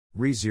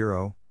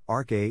Re-Zero,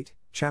 Arc 8,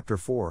 Chapter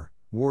 4,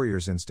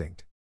 Warrior's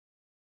Instinct.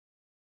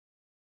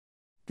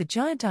 The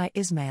giant eye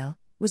Ismail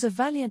was a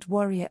valiant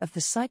warrior of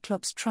the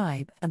Cyclops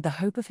tribe and the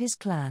hope of his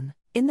clan.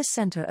 In the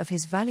center of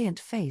his valiant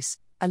face,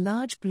 a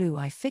large blue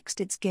eye fixed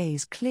its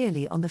gaze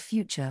clearly on the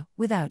future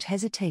without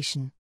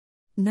hesitation.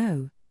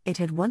 No, it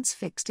had once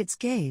fixed its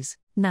gaze.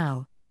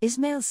 Now,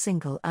 Ismail's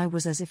single eye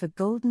was as if a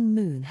golden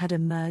moon had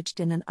emerged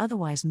in an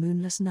otherwise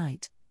moonless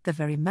night, the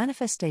very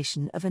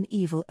manifestation of an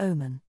evil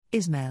omen.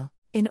 Ismail,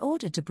 in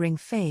order to bring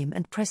fame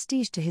and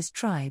prestige to his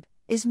tribe,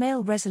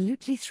 Ismail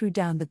resolutely threw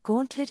down the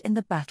gauntlet in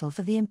the battle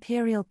for the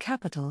imperial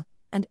capital,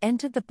 and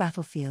entered the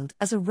battlefield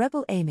as a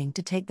rebel aiming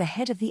to take the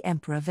head of the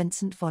Emperor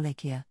Vincent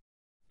Wallachia.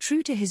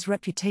 True to his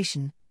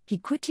reputation, he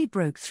quickly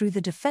broke through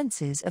the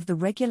defenses of the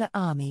regular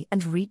army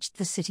and reached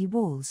the city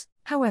walls.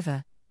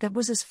 However, that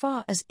was as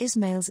far as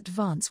Ismail's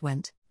advance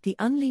went. The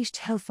unleashed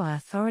hellfire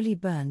thoroughly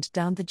burned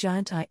down the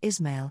giant eye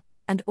Ismail,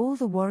 and all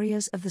the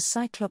warriors of the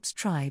Cyclops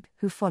tribe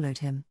who followed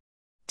him.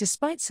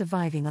 Despite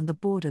surviving on the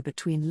border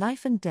between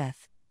life and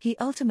death, he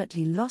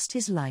ultimately lost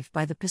his life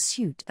by the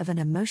pursuit of an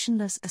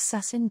emotionless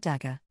assassin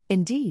dagger.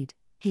 Indeed,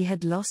 he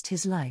had lost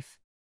his life.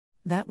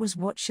 That was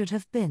what should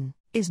have been.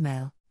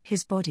 Ismail,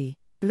 his body,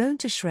 blown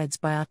to shreds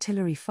by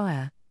artillery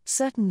fire,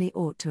 certainly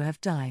ought to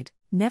have died.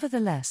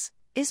 Nevertheless,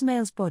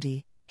 Ismail's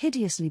body,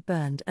 hideously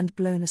burned and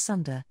blown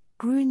asunder,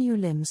 grew new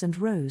limbs and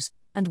rose,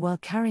 and while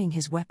carrying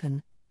his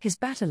weapon, his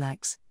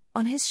battle-axe,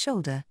 on his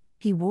shoulder,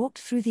 he walked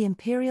through the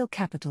imperial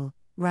capital,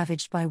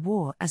 ravaged by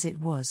war as it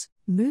was,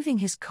 moving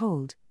his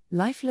cold,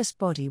 lifeless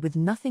body with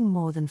nothing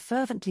more than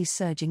fervently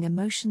surging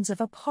emotions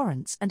of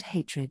abhorrence and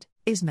hatred.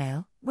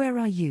 Ismail, where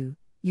are you,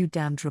 you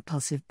damned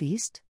repulsive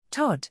beast?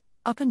 Todd,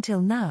 up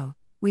until now,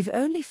 we've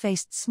only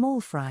faced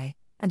small fry,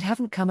 and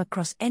haven't come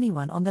across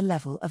anyone on the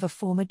level of a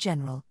former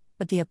general,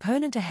 but the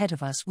opponent ahead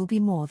of us will be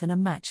more than a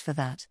match for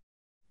that.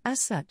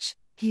 As such,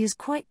 he is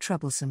quite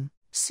troublesome.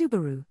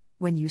 Subaru,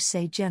 when you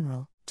say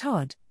general,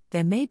 Todd,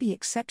 there may be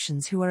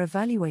exceptions who are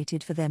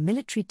evaluated for their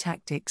military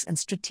tactics and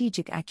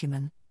strategic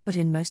acumen, but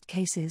in most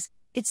cases,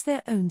 it's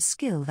their own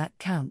skill that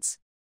counts.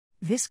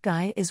 This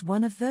guy is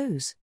one of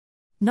those.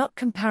 Not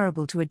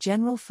comparable to a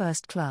general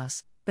first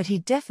class, but he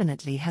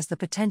definitely has the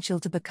potential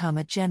to become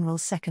a general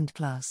second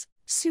class.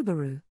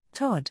 Subaru,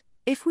 Todd,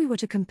 if we were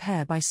to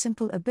compare by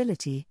simple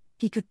ability,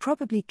 he could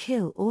probably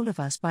kill all of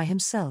us by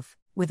himself.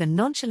 With a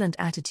nonchalant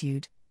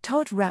attitude,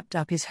 Todd wrapped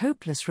up his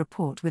hopeless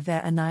report with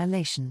their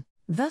annihilation,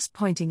 thus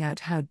pointing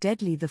out how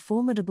deadly the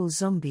formidable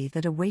zombie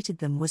that awaited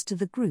them was to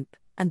the group,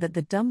 and that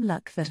the dumb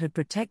luck that had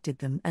protected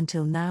them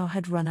until now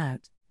had run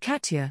out.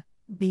 Katya,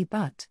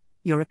 but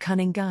you're a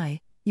cunning guy,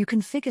 you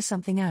can figure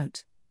something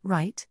out,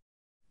 right?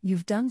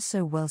 You've done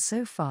so well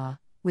so far,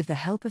 with the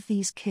help of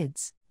these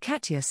kids,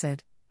 Katya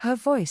said. Her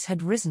voice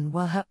had risen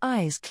while her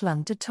eyes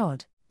clung to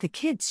Todd. The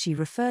kids she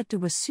referred to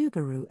were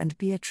Subaru and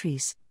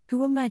Beatrice, who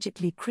were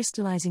magically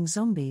crystallizing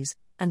zombies,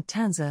 and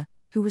Tanza,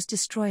 who was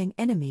destroying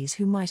enemies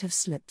who might have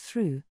slipped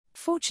through.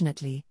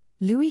 Fortunately,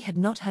 Louis had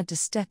not had to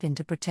step in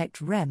to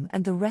protect Rem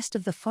and the rest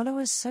of the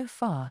followers so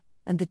far,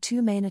 and the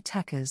two main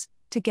attackers,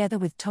 together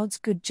with Todd's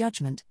good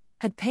judgment,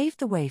 had paved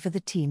the way for the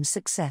team's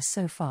success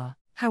so far.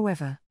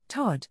 However,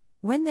 Todd,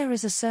 when there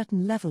is a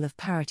certain level of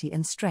parity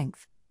and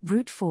strength,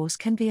 brute force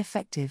can be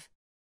effective.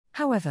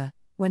 However,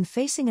 when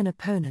facing an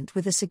opponent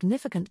with a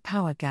significant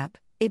power gap,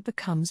 it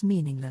becomes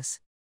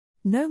meaningless.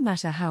 No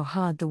matter how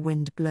hard the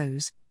wind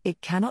blows, it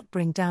cannot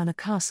bring down a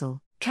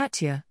castle.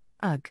 Katya,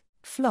 ugh,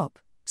 flop,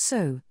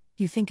 so,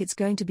 you think it's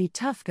going to be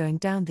tough going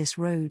down this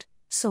road,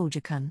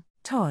 soldiercun?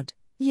 Todd,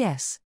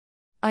 yes.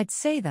 I'd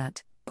say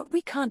that, but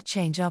we can't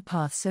change our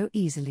path so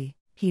easily.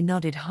 He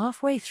nodded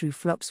halfway through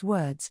Flop's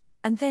words,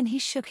 and then he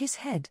shook his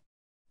head.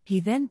 He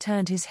then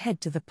turned his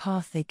head to the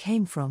path they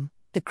came from,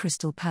 the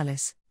Crystal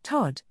Palace.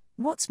 Todd,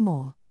 what's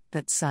more,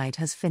 that side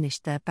has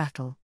finished their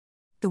battle.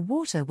 The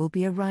water will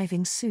be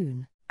arriving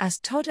soon. As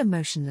Todd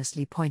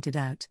emotionlessly pointed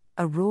out,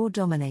 a roar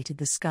dominated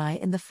the sky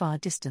in the far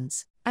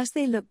distance. As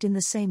they looked in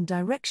the same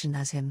direction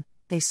as him,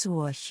 they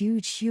saw a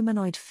huge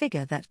humanoid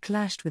figure that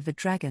clashed with the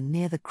dragon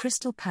near the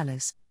Crystal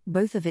Palace.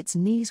 Both of its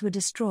knees were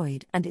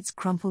destroyed and its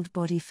crumpled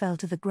body fell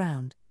to the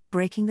ground,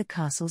 breaking the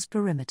castle's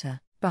perimeter.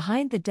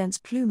 Behind the dense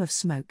plume of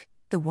smoke,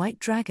 the white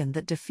dragon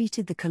that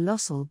defeated the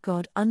colossal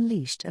god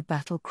unleashed a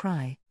battle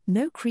cry.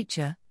 No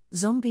creature,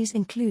 zombies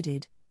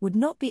included, would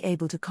not be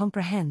able to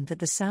comprehend that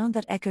the sound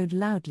that echoed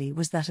loudly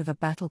was that of a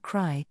battle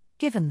cry,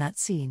 given that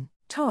scene.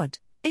 Todd,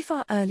 if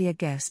our earlier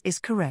guess is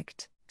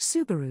correct,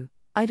 Subaru,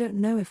 I don't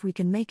know if we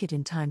can make it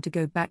in time to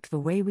go back the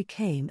way we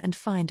came and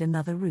find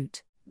another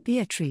route.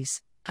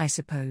 Beatrice, I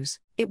suppose.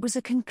 It was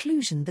a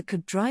conclusion that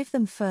could drive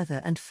them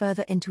further and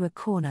further into a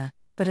corner,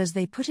 but as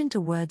they put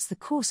into words the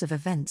course of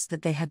events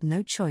that they had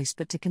no choice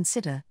but to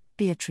consider,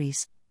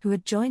 Beatrice, who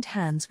had joined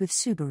hands with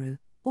Subaru,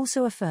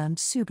 also affirmed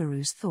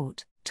Subaru's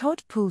thought.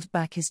 Todd pulled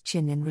back his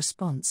chin in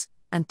response,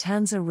 and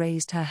Tanza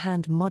raised her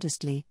hand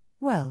modestly.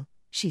 Well,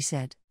 she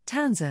said.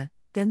 Tanza,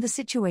 then the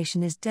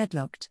situation is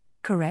deadlocked,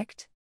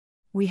 correct?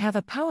 We have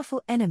a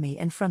powerful enemy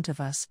in front of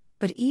us,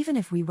 but even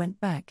if we went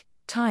back,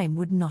 time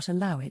would not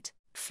allow it.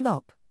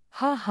 Flop,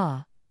 Ha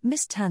ha,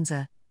 Miss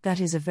Tanza, that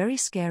is a very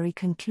scary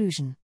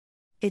conclusion.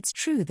 It's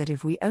true that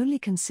if we only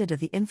consider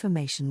the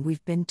information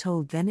we've been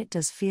told, then it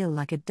does feel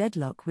like a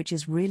deadlock which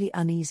is really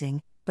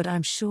uneasing, but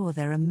I'm sure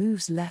there are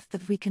moves left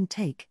that we can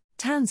take.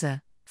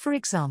 Tanza, for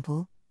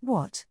example.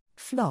 What?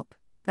 Flop?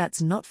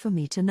 That's not for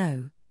me to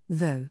know,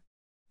 though.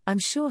 I'm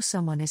sure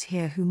someone is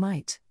here who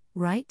might,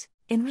 right?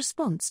 In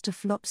response to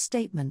Flop's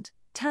statement,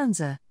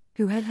 Tanza,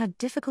 who had had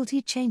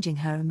difficulty changing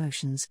her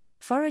emotions,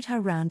 furrowed her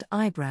round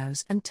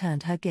eyebrows and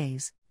turned her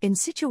gaze. In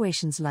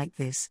situations like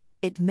this,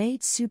 it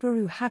made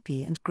Subaru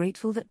happy and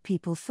grateful that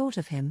people thought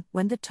of him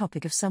when the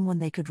topic of someone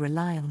they could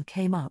rely on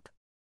came up.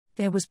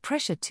 There was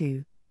pressure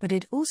too, but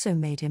it also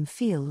made him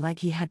feel like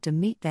he had to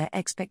meet their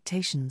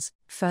expectations.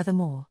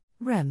 Furthermore,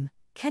 Rem,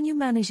 can you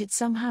manage it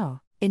somehow?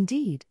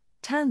 Indeed,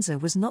 Tanza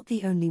was not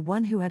the only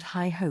one who had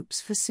high hopes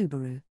for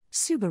Subaru.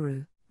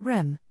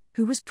 Rem,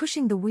 who was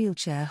pushing the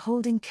wheelchair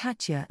holding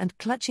Katya and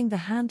clutching the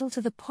handle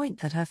to the point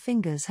that her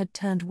fingers had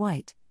turned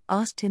white,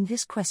 asked him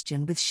this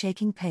question with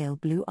shaking pale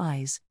blue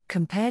eyes.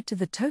 Compared to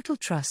the total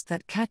trust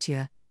that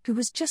Katya, who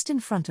was just in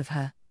front of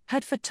her,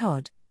 had for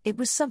Todd, it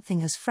was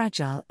something as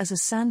fragile as a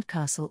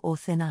sandcastle or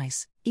thin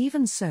ice.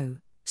 Even so,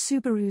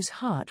 Subaru's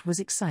heart was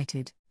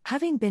excited.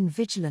 Having been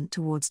vigilant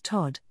towards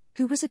Todd,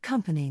 who was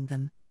accompanying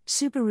them,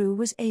 Subaru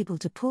was able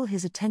to pull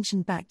his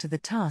attention back to the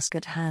task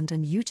at hand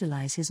and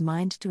utilize his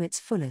mind to its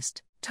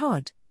fullest.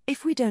 Todd,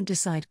 if we don't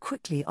decide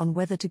quickly on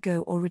whether to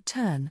go or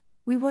return,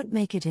 we won't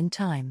make it in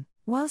time.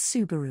 While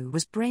Subaru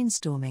was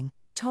brainstorming,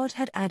 Todd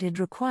had added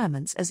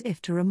requirements as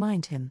if to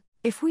remind him.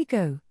 If we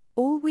go,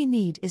 all we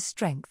need is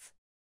strength.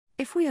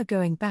 If we are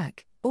going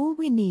back, all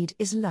we need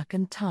is luck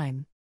and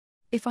time.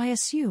 If I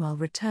assume I'll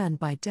return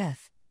by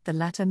death, the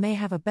latter may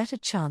have a better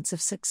chance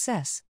of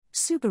success.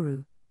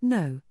 Subaru,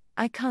 no,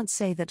 I can't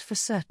say that for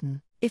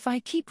certain. If I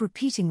keep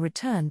repeating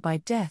return by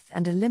death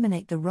and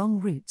eliminate the wrong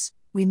routes,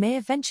 we may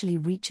eventually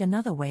reach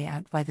another way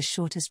out by the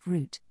shortest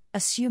route,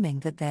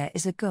 assuming that there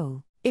is a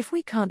goal. If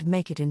we can't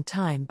make it in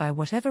time by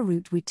whatever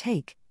route we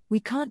take, we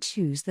can't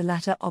choose the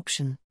latter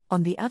option.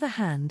 On the other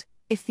hand,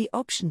 if the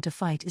option to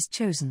fight is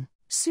chosen,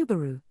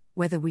 Subaru,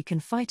 whether we can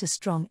fight a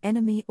strong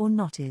enemy or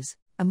not is,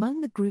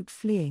 among the group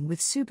fleeing with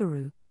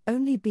Subaru,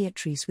 only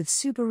Beatrice with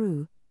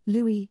Subaru,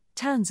 Louis,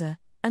 Tanza,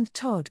 and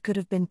Todd could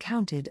have been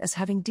counted as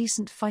having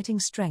decent fighting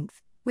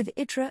strength, with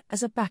Idra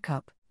as a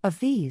backup. Of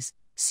these,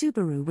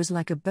 Subaru was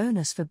like a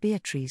bonus for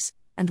Beatrice,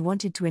 and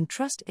wanted to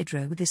entrust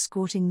Idra with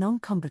escorting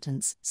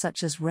non-combatants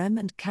such as Rem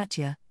and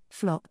Katya,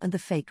 Flop and the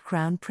fake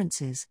crown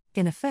princes.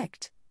 In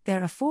effect,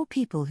 there are 4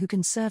 people who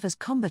can serve as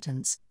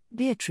combatants: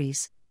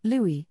 Beatrice,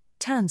 Louis,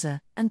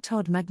 Tanza, and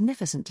Todd.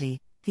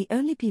 Magnificently, the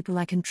only people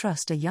I can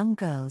trust are young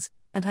girls,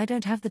 and I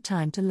don't have the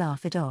time to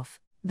laugh it off.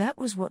 That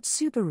was what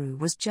Subaru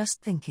was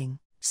just thinking.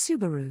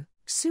 Subaru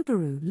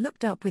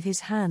looked up with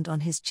his hand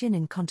on his chin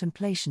in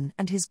contemplation,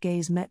 and his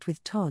gaze met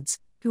with Todd's,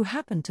 who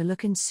happened to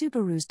look in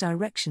Subaru's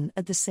direction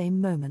at the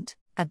same moment.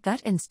 At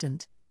that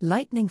instant,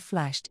 lightning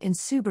flashed in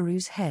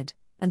Subaru's head,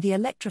 and the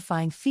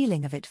electrifying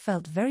feeling of it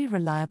felt very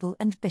reliable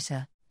and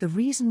bitter. The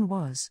reason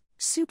was,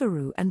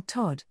 Subaru and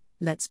Todd,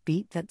 let's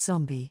beat that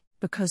zombie.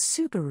 Because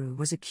Subaru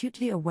was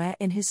acutely aware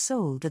in his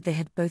soul that they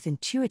had both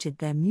intuited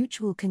their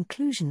mutual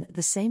conclusion at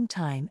the same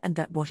time, and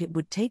that what it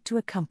would take to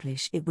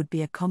accomplish it would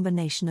be a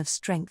combination of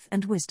strength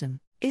and wisdom.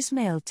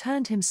 Ismail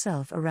turned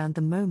himself around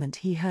the moment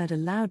he heard a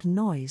loud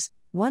noise,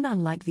 one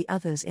unlike the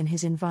others in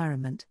his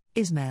environment.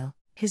 Ismail,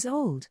 his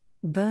old,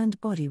 burned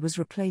body was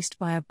replaced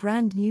by a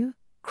brand new,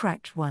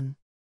 cracked one.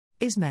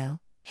 Ismail,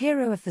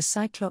 hero of the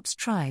Cyclops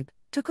tribe,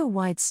 took a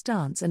wide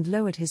stance and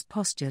lowered his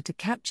posture to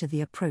capture the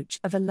approach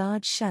of a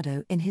large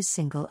shadow in his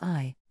single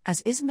eye.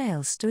 As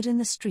Ismail stood in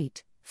the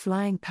street,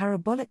 flying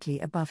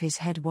parabolically above his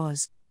head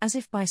was, as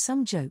if by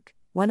some joke,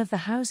 one of the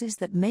houses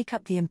that make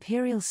up the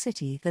imperial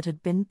city that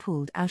had been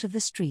pulled out of the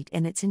street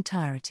in its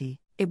entirety.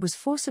 It was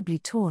forcibly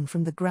torn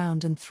from the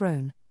ground and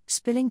thrown,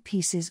 spilling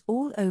pieces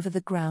all over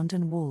the ground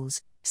and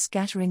walls,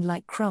 scattering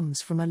like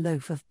crumbs from a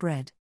loaf of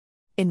bread.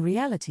 In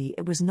reality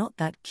it was not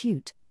that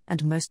cute,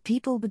 and most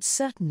people would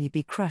certainly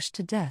be crushed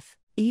to death.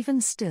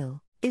 Even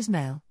still,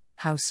 Ismail,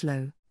 how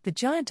slow. The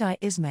giant eye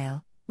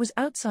Ismail was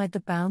outside the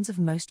bounds of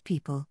most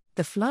people.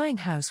 The flying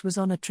house was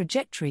on a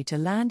trajectory to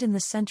land in the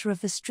center of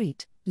the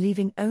street,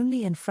 leaving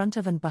only in front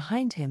of and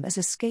behind him as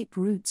escape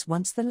routes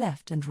once the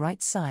left and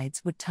right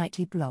sides were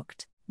tightly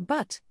blocked.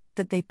 But,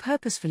 that they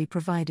purposefully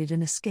provided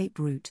an escape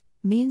route,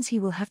 means he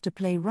will have to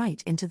play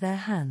right into their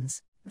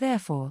hands.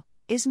 Therefore,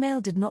 Ismail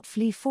did not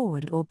flee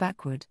forward or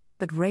backward,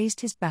 but raised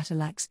his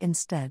battle axe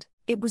instead.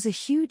 It was a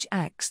huge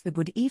axe that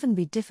would even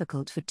be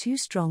difficult for 2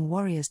 strong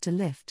warriors to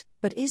lift,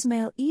 but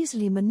Ismail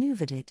easily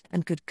maneuvered it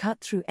and could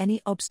cut through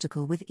any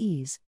obstacle with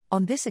ease.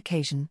 On this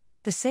occasion,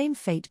 the same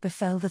fate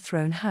befell the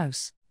throne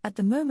house. At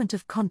the moment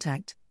of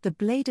contact, the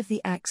blade of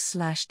the axe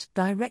slashed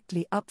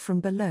directly up from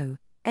below,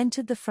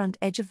 entered the front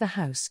edge of the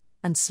house,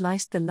 and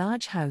sliced the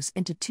large house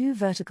into 2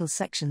 vertical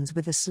sections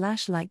with a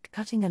slash like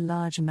cutting a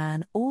large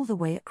man all the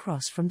way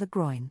across from the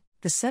groin.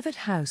 The severed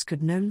house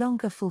could no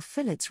longer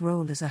fulfill its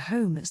role as a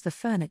home as the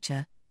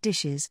furniture,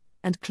 dishes,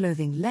 and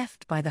clothing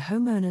left by the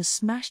homeowners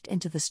smashed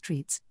into the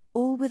streets,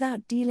 all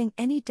without dealing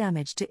any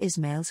damage to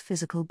Ismail's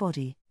physical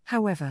body.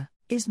 However,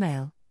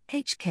 Ismail,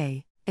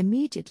 HK,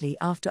 immediately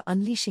after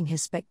unleashing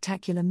his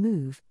spectacular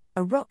move,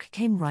 a rock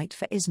came right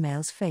for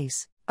Ismail's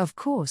face. Of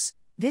course,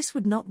 this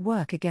would not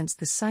work against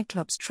the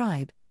Cyclops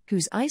tribe,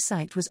 whose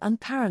eyesight was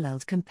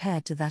unparalleled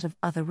compared to that of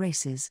other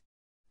races.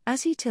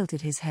 As he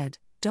tilted his head,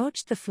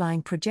 dodged the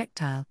flying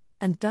projectile,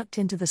 and ducked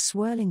into the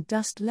swirling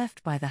dust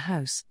left by the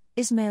house,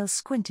 Ismail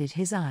squinted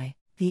his eye.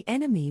 The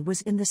enemy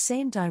was in the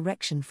same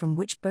direction from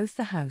which both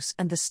the house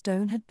and the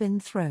stone had been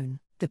thrown.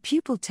 The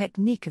pupil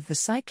technique of the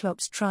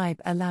Cyclops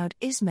tribe allowed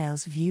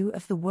Ismail's view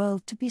of the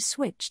world to be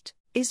switched.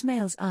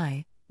 Ismail's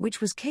eye,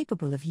 which was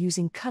capable of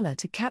using color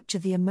to capture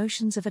the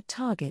emotions of a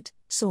target,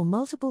 saw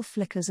multiple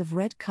flickers of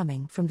red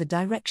coming from the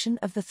direction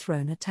of the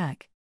thrown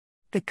attack.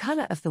 The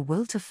color of the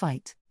will to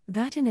fight,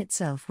 that in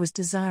itself was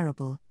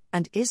desirable,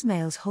 and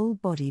Ismail's whole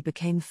body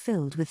became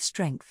filled with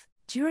strength.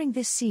 During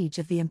this siege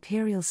of the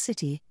imperial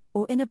city,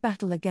 or in a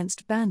battle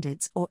against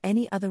bandits or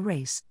any other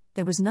race,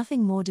 there was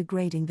nothing more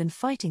degrading than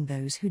fighting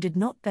those who did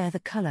not bear the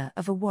color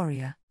of a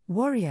warrior.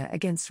 Warrior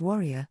against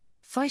warrior,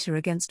 fighter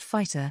against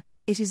fighter,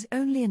 it is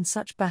only in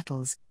such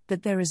battles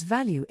that there is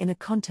value in a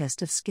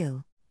contest of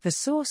skill. The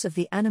source of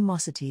the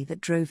animosity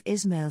that drove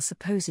Ismail's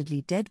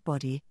supposedly dead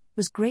body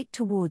was great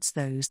towards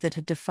those that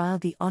had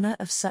defiled the honor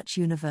of such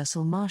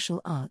universal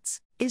martial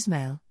arts.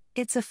 Ismail,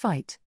 it's a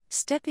fight.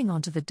 Stepping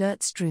onto the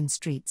dirt-strewn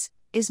streets,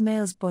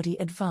 Ismail's body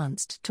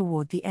advanced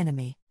toward the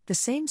enemy. The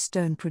same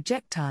stone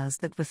projectiles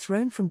that were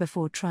thrown from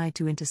before tried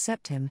to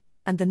intercept him,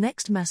 and the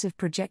next massive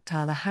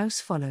projectile a house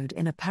followed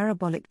in a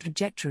parabolic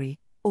trajectory,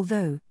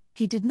 although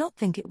he did not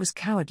think it was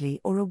cowardly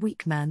or a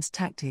weak man's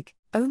tactic,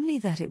 only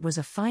that it was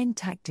a fine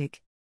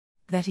tactic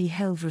that he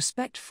held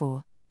respect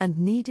for, and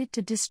needed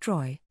to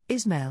destroy.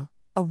 Ismail,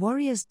 a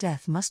warrior's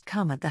death must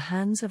come at the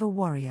hands of a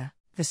warrior.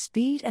 The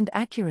speed and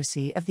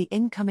accuracy of the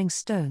incoming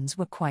stones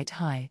were quite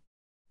high.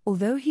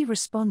 Although he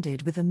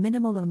responded with a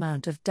minimal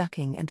amount of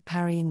ducking and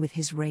parrying with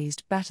his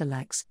raised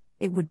battle-axe,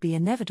 it would be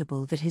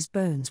inevitable that his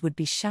bones would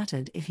be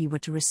shattered if he were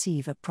to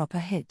receive a proper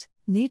hit.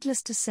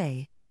 Needless to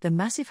say, the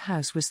massive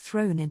house was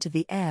thrown into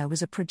the air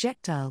was a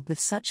projectile with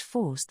such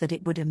force that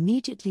it would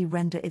immediately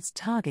render its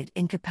target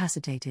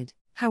incapacitated.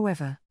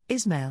 However,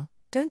 Ismail,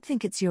 don't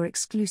think it's your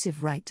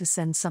exclusive right to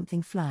send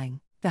something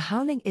flying. The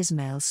howling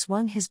Ismail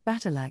swung his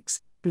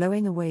battle-axe,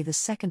 blowing away the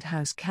second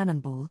house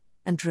cannonball,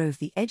 and drove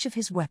the edge of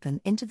his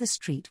weapon into the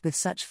street with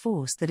such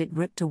force that it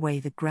ripped away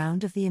the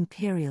ground of the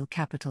imperial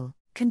capital.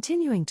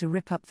 Continuing to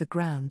rip up the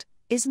ground,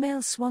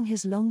 Ismail swung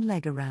his long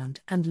leg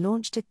around and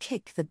launched a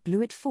kick that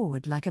blew it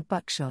forward like a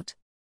buckshot.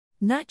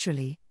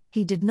 Naturally,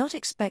 he did not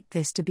expect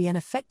this to be an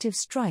effective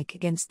strike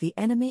against the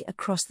enemy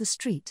across the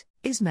street.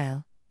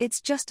 Ismail,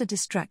 it's just a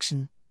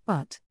distraction,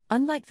 but,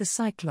 unlike the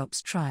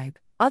Cyclops tribe,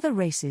 other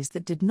races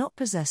that did not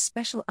possess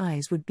special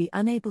eyes would be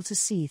unable to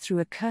see through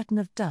a curtain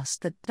of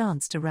dust that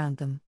danced around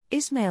them.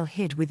 Ismail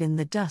hid within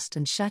the dust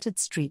and shattered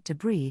street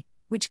debris,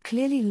 which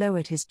clearly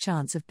lowered his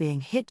chance of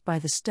being hit by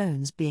the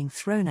stones being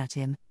thrown at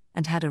him,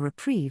 and had a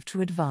reprieve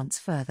to advance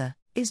further.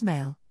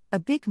 Ismail, a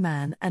big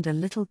man and a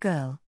little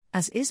girl.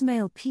 As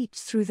Ismail peeped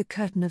through the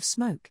curtain of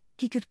smoke,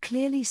 he could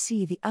clearly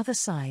see the other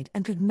side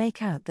and could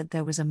make out that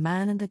there was a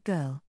man and a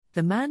girl.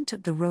 The man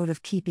took the role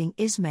of keeping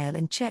Ismail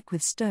in check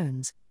with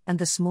stones, and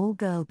the small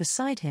girl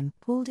beside him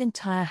pulled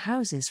entire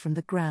houses from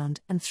the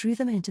ground and threw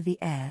them into the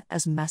air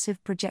as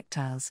massive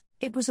projectiles.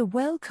 It was a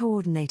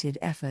well-coordinated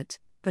effort,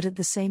 but at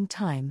the same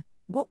time,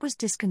 what was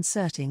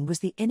disconcerting was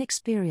the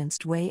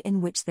inexperienced way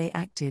in which they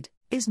acted.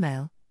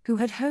 Ismail, who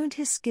had honed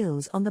his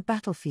skills on the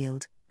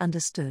battlefield,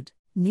 understood.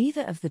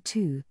 Neither of the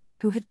two,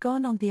 who had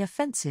gone on the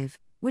offensive,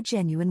 were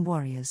genuine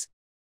warriors.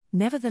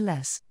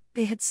 Nevertheless,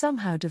 they had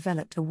somehow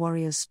developed a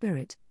warrior's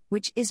spirit,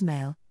 which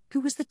Ismail, who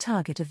was the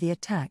target of the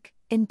attack,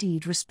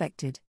 indeed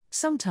respected.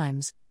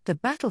 Sometimes, the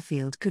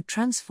battlefield could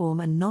transform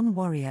a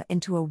non-warrior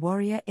into a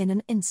warrior in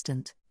an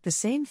instant. The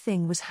same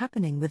thing was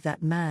happening with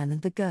that man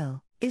and the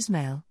girl.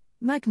 Ismail,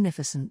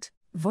 magnificent,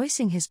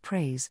 voicing his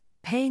praise,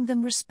 paying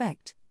them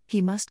respect.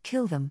 He must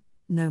kill them,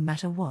 no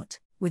matter what,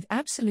 with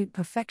absolute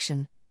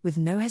perfection, with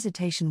no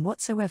hesitation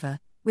whatsoever,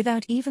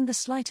 without even the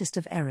slightest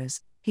of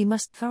errors. He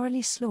must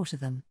thoroughly slaughter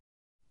them.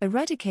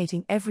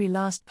 Eradicating every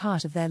last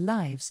part of their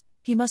lives,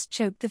 he must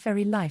choke the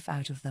very life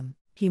out of them.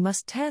 He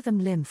must tear them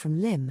limb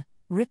from limb,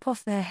 rip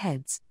off their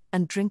heads,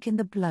 and drink in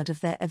the blood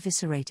of their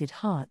eviscerated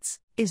hearts.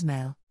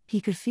 Ismail, he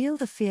could feel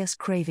the fierce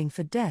craving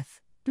for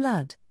death,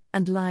 blood,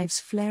 and lives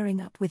flaring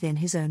up within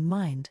his own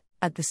mind.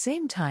 At the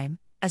same time,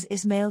 as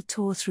Ismail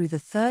tore through the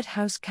third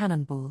house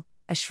cannonball,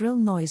 a shrill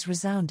noise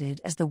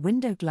resounded as the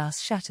window glass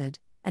shattered,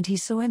 and he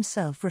saw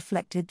himself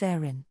reflected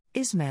therein.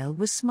 Ismail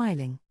was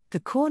smiling, the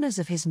corners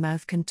of his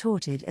mouth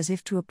contorted as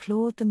if to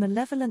applaud the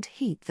malevolent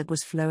heat that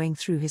was flowing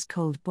through his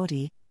cold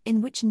body,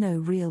 in which no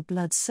real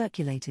blood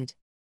circulated.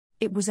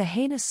 It was a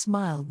heinous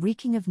smile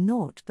reeking of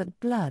naught but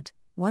blood,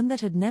 one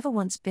that had never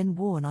once been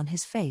worn on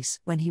his face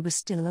when he was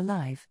still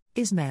alive.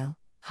 Ismail,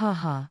 ha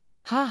ha,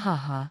 ha ha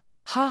ha,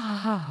 ha ha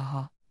ha ha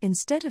ha.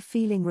 Instead of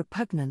feeling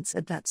repugnance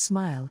at that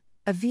smile,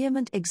 a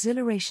vehement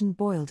exhilaration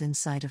boiled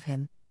inside of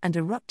him, and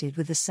erupted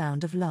with the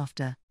sound of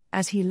laughter.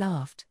 As he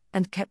laughed,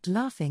 and kept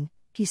laughing,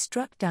 he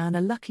struck down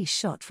a lucky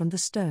shot from the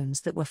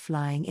stones that were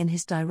flying in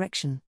his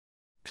direction.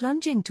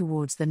 Plunging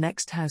towards the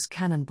next house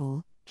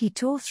cannonball, he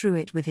tore through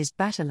it with his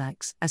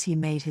battle-axe as he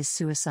made his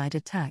suicide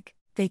attack.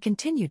 They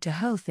continued to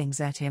hurl things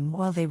at him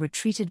while they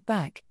retreated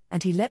back,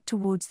 and he leapt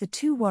towards the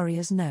two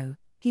warriors. No,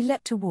 he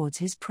leapt towards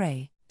his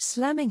prey,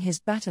 slamming his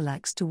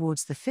battle-axe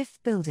towards the fifth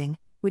building,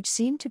 which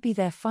seemed to be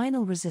their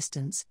final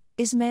resistance.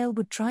 Ismail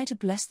would try to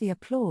bless the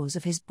applause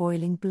of his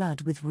boiling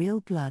blood with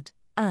real blood,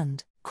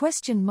 and,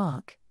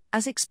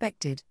 as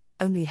expected,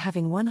 only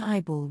having one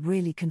eyeball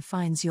really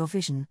confines your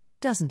vision,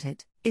 doesn't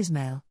it,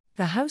 Ismail?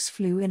 The house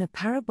flew in a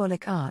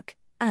parabolic arc,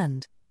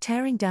 and,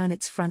 tearing down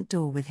its front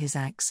door with his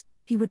axe,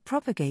 he would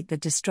propagate the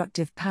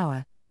destructive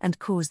power, and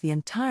cause the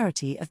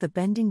entirety of the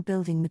bending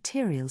building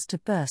materials to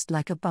burst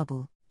like a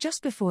bubble.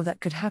 Just before that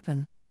could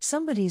happen,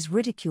 somebody's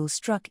ridicule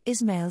struck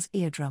Ismail's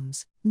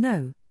eardrums.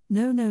 No,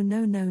 no, no,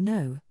 no, no,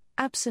 no,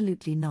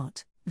 absolutely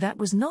not. That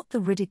was not the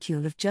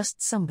ridicule of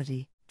just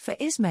somebody. For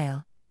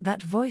Ismail,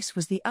 that voice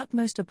was the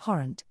utmost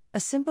abhorrent, a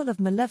symbol of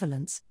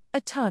malevolence,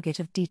 a target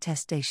of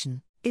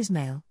detestation.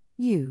 Ismail,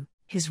 you.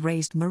 His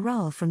raised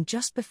morale from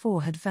just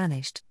before had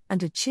vanished,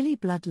 and a chilly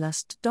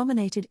bloodlust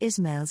dominated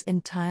Ismail's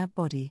entire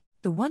body.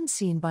 The one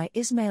seen by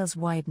Ismail's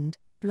widened,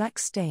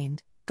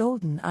 black-stained,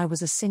 golden eye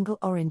was a single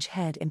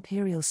orange-haired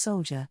imperial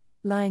soldier,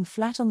 lying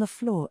flat on the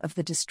floor of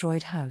the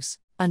destroyed house.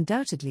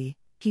 Undoubtedly,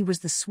 he was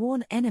the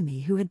sworn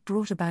enemy who had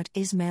brought about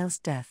Ismail's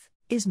death.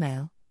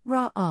 Ismail,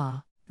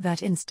 Ra'ah.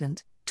 That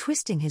instant,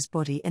 twisting his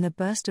body in a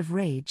burst of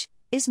rage,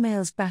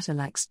 Ismail's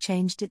battle-axe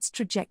changed its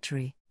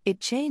trajectory. It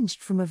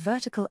changed from a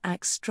vertical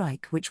axe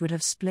strike which would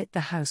have split the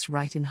house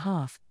right in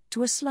half,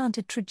 to a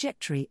slanted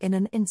trajectory in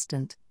an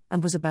instant,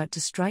 and was about to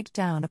strike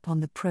down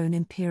upon the prone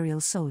imperial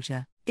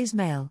soldier.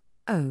 Ismail,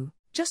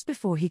 just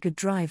before he could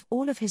drive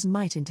all of his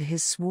might into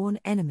his sworn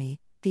enemy,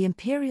 the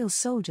imperial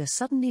soldier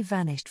suddenly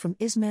vanished from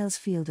Ismail's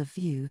field of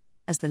view,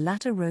 as the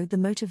latter rode the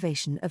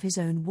motivation of his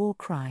own war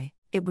cry.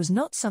 It was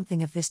not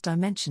something of this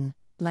dimension,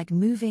 like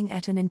moving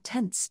at an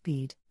intense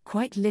speed.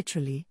 Quite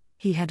literally,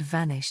 he had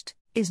vanished.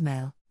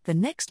 Ismail. The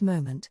next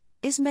moment,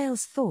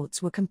 Ismail's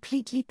thoughts were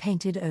completely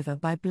painted over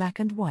by black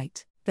and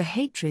white. The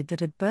hatred that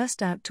had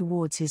burst out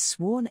towards his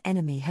sworn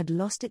enemy had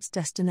lost its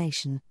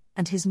destination,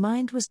 and his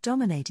mind was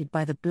dominated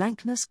by the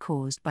blankness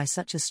caused by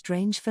such a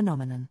strange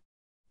phenomenon.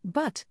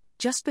 But,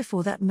 just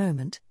before that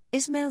moment,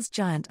 Ismail's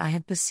giant eye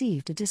had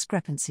perceived a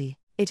discrepancy.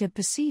 It had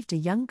perceived a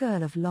young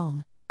girl of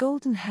long,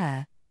 golden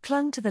hair,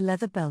 clung to the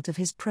leather belt of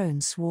his prone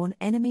sworn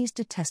enemy's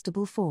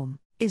detestable form.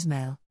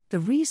 Ismail. The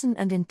reason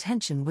and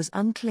intention was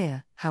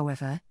unclear.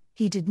 However,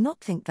 he did not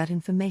think that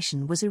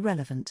information was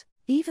irrelevant.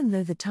 Even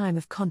though the time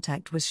of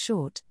contact was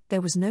short, there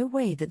was no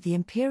way that the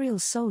imperial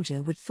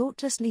soldier would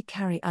thoughtlessly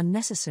carry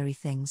unnecessary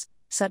things.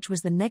 Such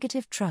was the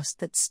negative trust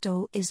that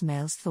stole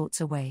Ismail's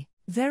thoughts away.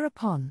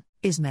 Thereupon,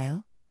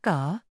 Ismail,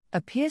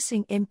 a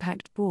piercing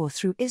impact bore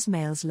through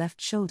Ismail's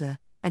left shoulder,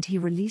 and he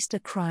released a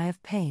cry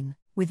of pain.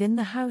 Within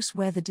the house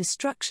where the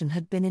destruction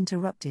had been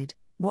interrupted,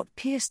 what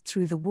pierced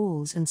through the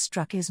walls and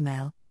struck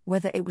Ismail,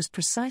 whether it was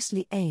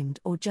precisely aimed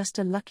or just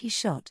a lucky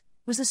shot,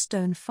 was a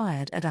stone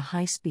fired at a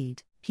high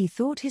speed. He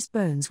thought his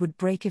bones would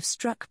break if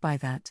struck by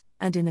that,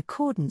 and in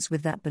accordance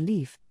with that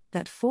belief,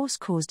 that force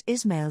caused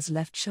Ismail's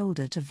left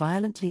shoulder to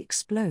violently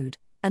explode,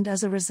 and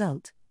as a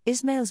result,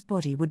 Ismail's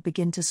body would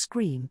begin to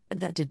scream, but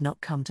that did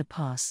not come to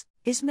pass.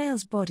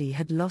 Ismail's body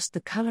had lost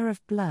the color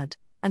of blood,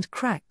 and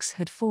cracks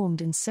had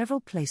formed in several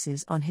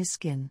places on his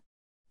skin.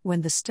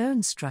 When the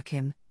stone struck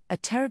him, a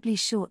terribly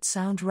short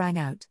sound rang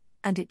out,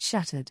 and it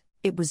shattered.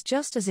 It was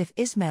just as if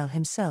Ismail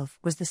himself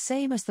was the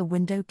same as the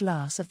window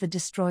glass of the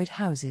destroyed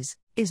houses.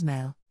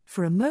 Ismail,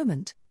 for a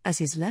moment, as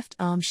his left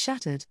arm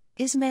shattered,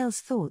 Ismail's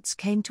thoughts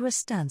came to a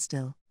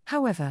standstill.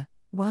 However,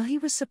 while he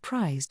was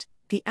surprised,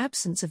 the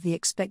absence of the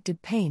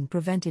expected pain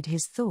prevented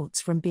his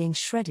thoughts from being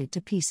shredded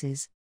to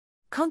pieces.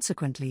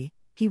 Consequently,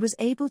 he was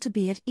able to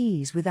be at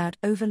ease without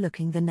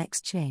overlooking the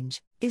next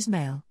change.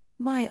 Ismail,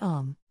 my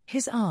arm.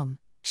 His arm,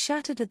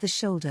 shattered at the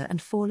shoulder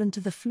and fallen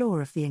to the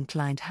floor of the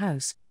inclined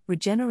house,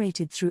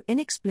 regenerated through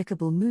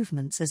inexplicable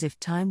movements as if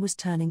time was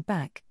turning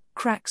back.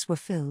 Cracks were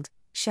filled,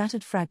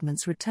 shattered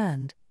fragments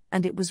returned,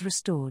 and it was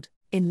restored.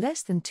 In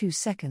less than 2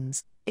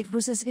 seconds, it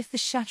was as if the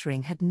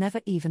shattering had never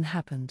even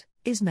happened.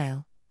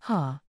 Ismail,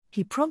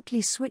 he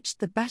promptly switched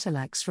the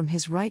battle-axe from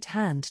his right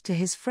hand to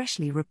his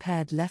freshly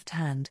repaired left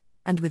hand,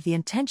 and with the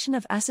intention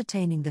of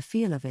ascertaining the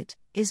feel of it,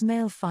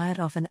 Ismail fired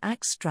off an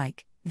axe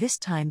strike, this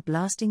time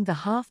blasting the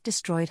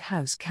half-destroyed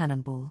house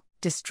cannonball.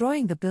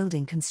 Destroying the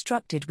building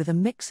constructed with a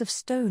mix of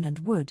stone and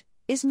wood,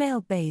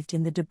 Ismail bathed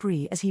in the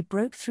debris as he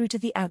broke through to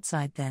the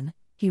outside. Then,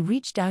 he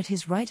reached out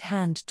his right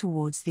hand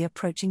towards the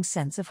approaching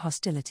sense of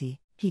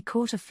hostility. He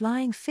caught a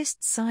flying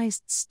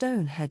fist-sized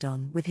stone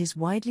head-on with his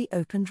widely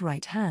opened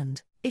right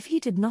hand. If he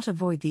did not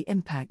avoid the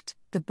impact,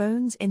 the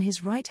bones in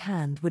his right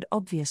hand would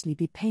obviously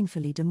be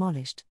painfully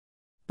demolished.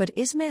 But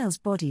Ismail's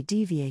body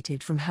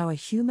deviated from how a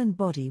human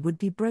body would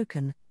be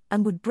broken,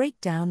 and would break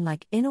down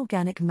like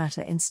inorganic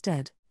matter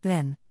instead.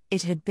 Then,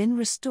 it had been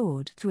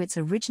restored through its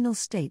original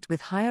state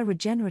with higher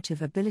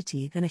regenerative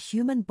ability than a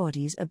human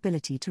body's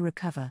ability to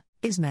recover.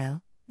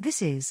 Ismail,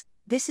 this is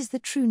the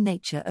true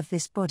nature of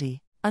this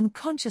body.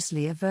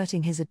 Unconsciously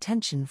averting his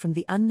attention from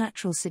the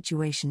unnatural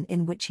situation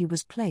in which he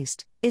was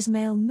placed,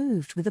 Ismail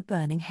moved with a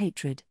burning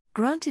hatred.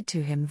 Granted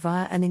to him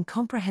via an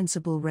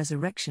incomprehensible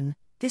resurrection,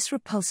 this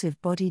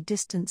repulsive body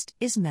distanced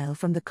Ismail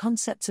from the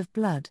concepts of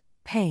blood,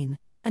 pain,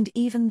 and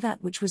even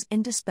that which was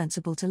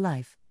indispensable to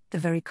life, the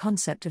very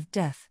concept of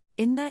death.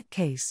 In that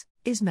case,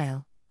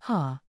 Ismail,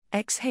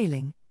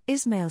 exhaling,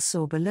 Ismail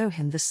saw below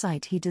him the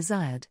sight he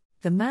desired,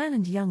 the man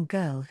and young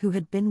girl who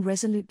had been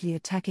resolutely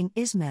attacking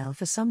Ismail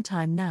for some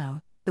time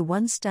now. The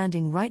one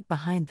standing right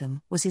behind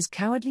them was his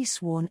cowardly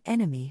sworn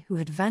enemy who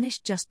had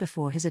vanished just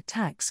before his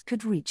attacks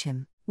could reach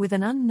him. With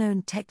an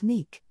unknown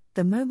technique,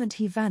 the moment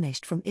he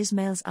vanished from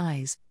Ismail's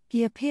eyes,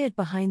 he appeared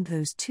behind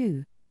those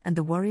two, and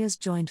the warriors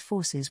joined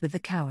forces with the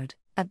coward.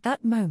 At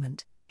that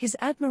moment, his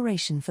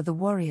admiration for the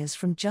warriors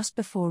from just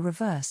before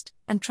reversed,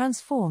 and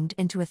transformed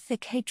into a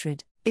thick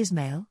hatred.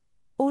 Ismail,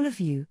 all of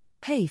you,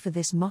 pay for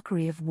this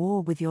mockery of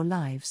war with your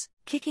lives.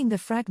 Kicking the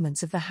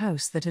fragments of the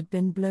house that had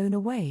been blown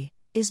away,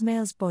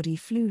 Ismail's body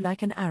flew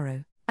like an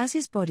arrow. As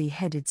his body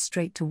headed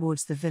straight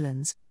towards the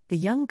villains, the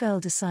young girl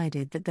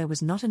decided that there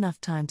was not enough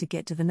time to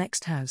get to the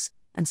next house,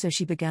 and so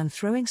she began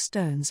throwing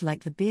stones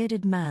like the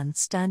bearded man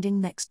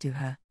standing next to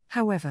her.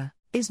 However,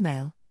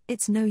 Ismail,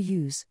 it's no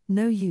use,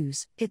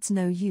 it's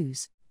no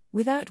use.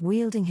 Without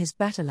wielding his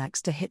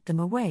battle-axe to hit them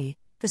away,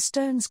 the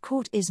stones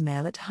caught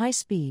Ismail at high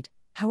speed.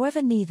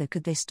 However, neither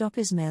could they stop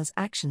Ismail's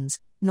actions,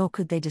 nor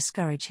could they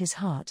discourage his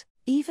heart.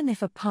 Even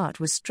if a part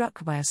was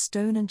struck by a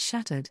stone and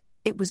shattered,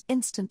 it was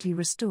instantly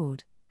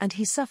restored, and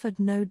he suffered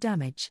no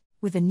damage.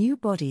 With a new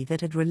body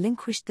that had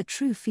relinquished the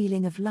true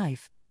feeling of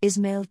life,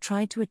 Ismail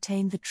tried to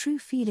attain the true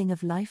feeling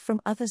of life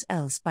from others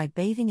else by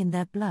bathing in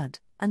their blood,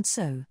 and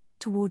so,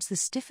 towards the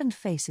stiffened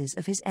faces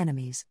of his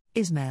enemies.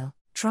 Ismail,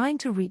 trying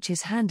to reach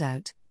his hand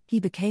out, he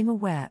became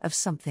aware of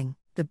something.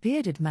 The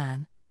bearded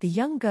man, the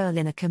young girl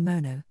in a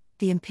kimono,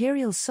 the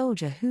imperial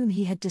soldier whom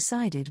he had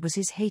decided was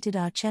his hated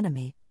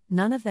archenemy,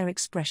 none of their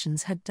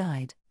expressions had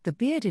died. The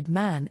bearded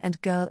man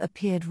and girl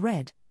appeared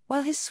red,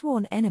 while his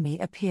sworn enemy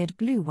appeared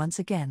blue once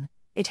again.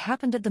 It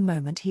happened at the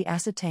moment he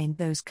ascertained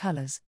those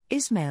colors.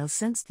 Ismail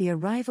sensed the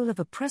arrival of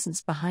a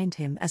presence behind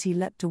him as he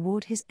leapt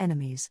toward his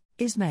enemies.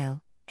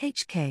 Ismail,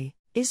 HK.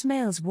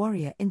 Ismail's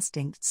warrior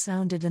instinct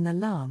sounded an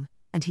alarm,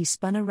 and he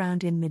spun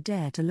around in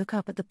midair to look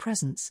up at the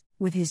presence.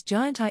 With his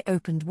giant eye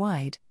opened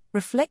wide,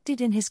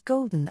 reflected in his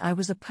golden eye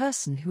was a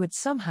person who had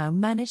somehow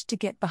managed to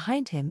get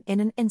behind him in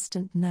an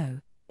instant. No,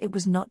 it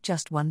was not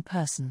just one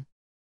person.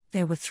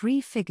 There were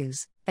three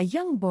figures, a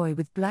young boy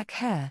with black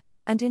hair,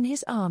 and in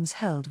his arms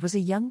held was a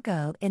young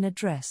girl in a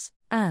dress,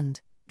 and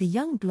the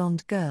young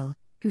blonde girl,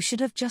 who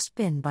should have just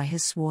been by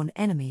his sworn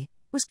enemy,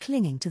 was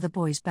clinging to the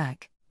boy's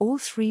back. All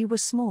three were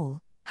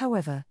small,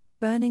 however,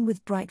 burning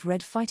with bright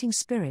red fighting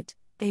spirit.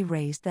 They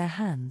raised their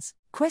hands.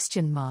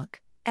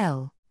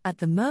 L. At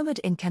the murmured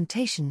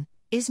incantation,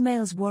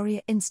 Ismail's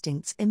warrior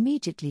instincts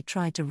immediately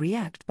tried to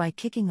react by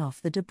kicking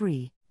off the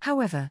debris.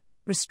 However,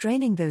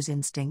 restraining those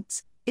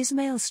instincts,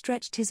 Ismail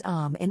stretched his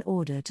arm in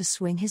order to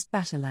swing his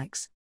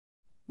battle-axe.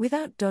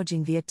 Without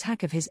dodging the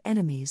attack of his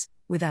enemies,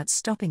 without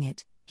stopping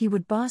it, he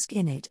would bask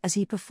in it as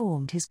he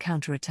performed his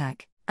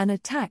counterattack. An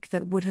attack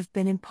that would have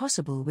been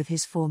impossible with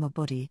his former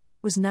body,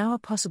 was now a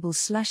possible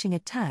slashing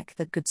attack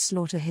that could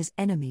slaughter his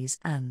enemies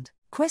and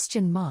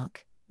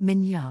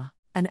Minya.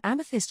 An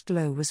amethyst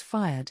glow was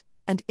fired,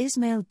 and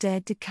Ismail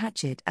dared to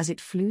catch it as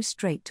it flew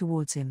straight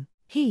towards him.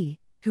 He,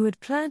 who had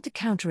planned to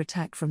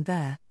counterattack from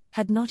there,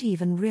 had not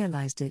even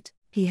realized it.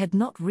 He had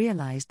not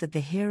realized that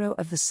the hero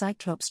of the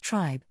Cyclops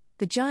tribe,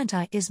 the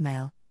giant-eye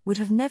Ismail, would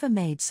have never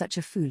made such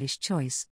a foolish choice.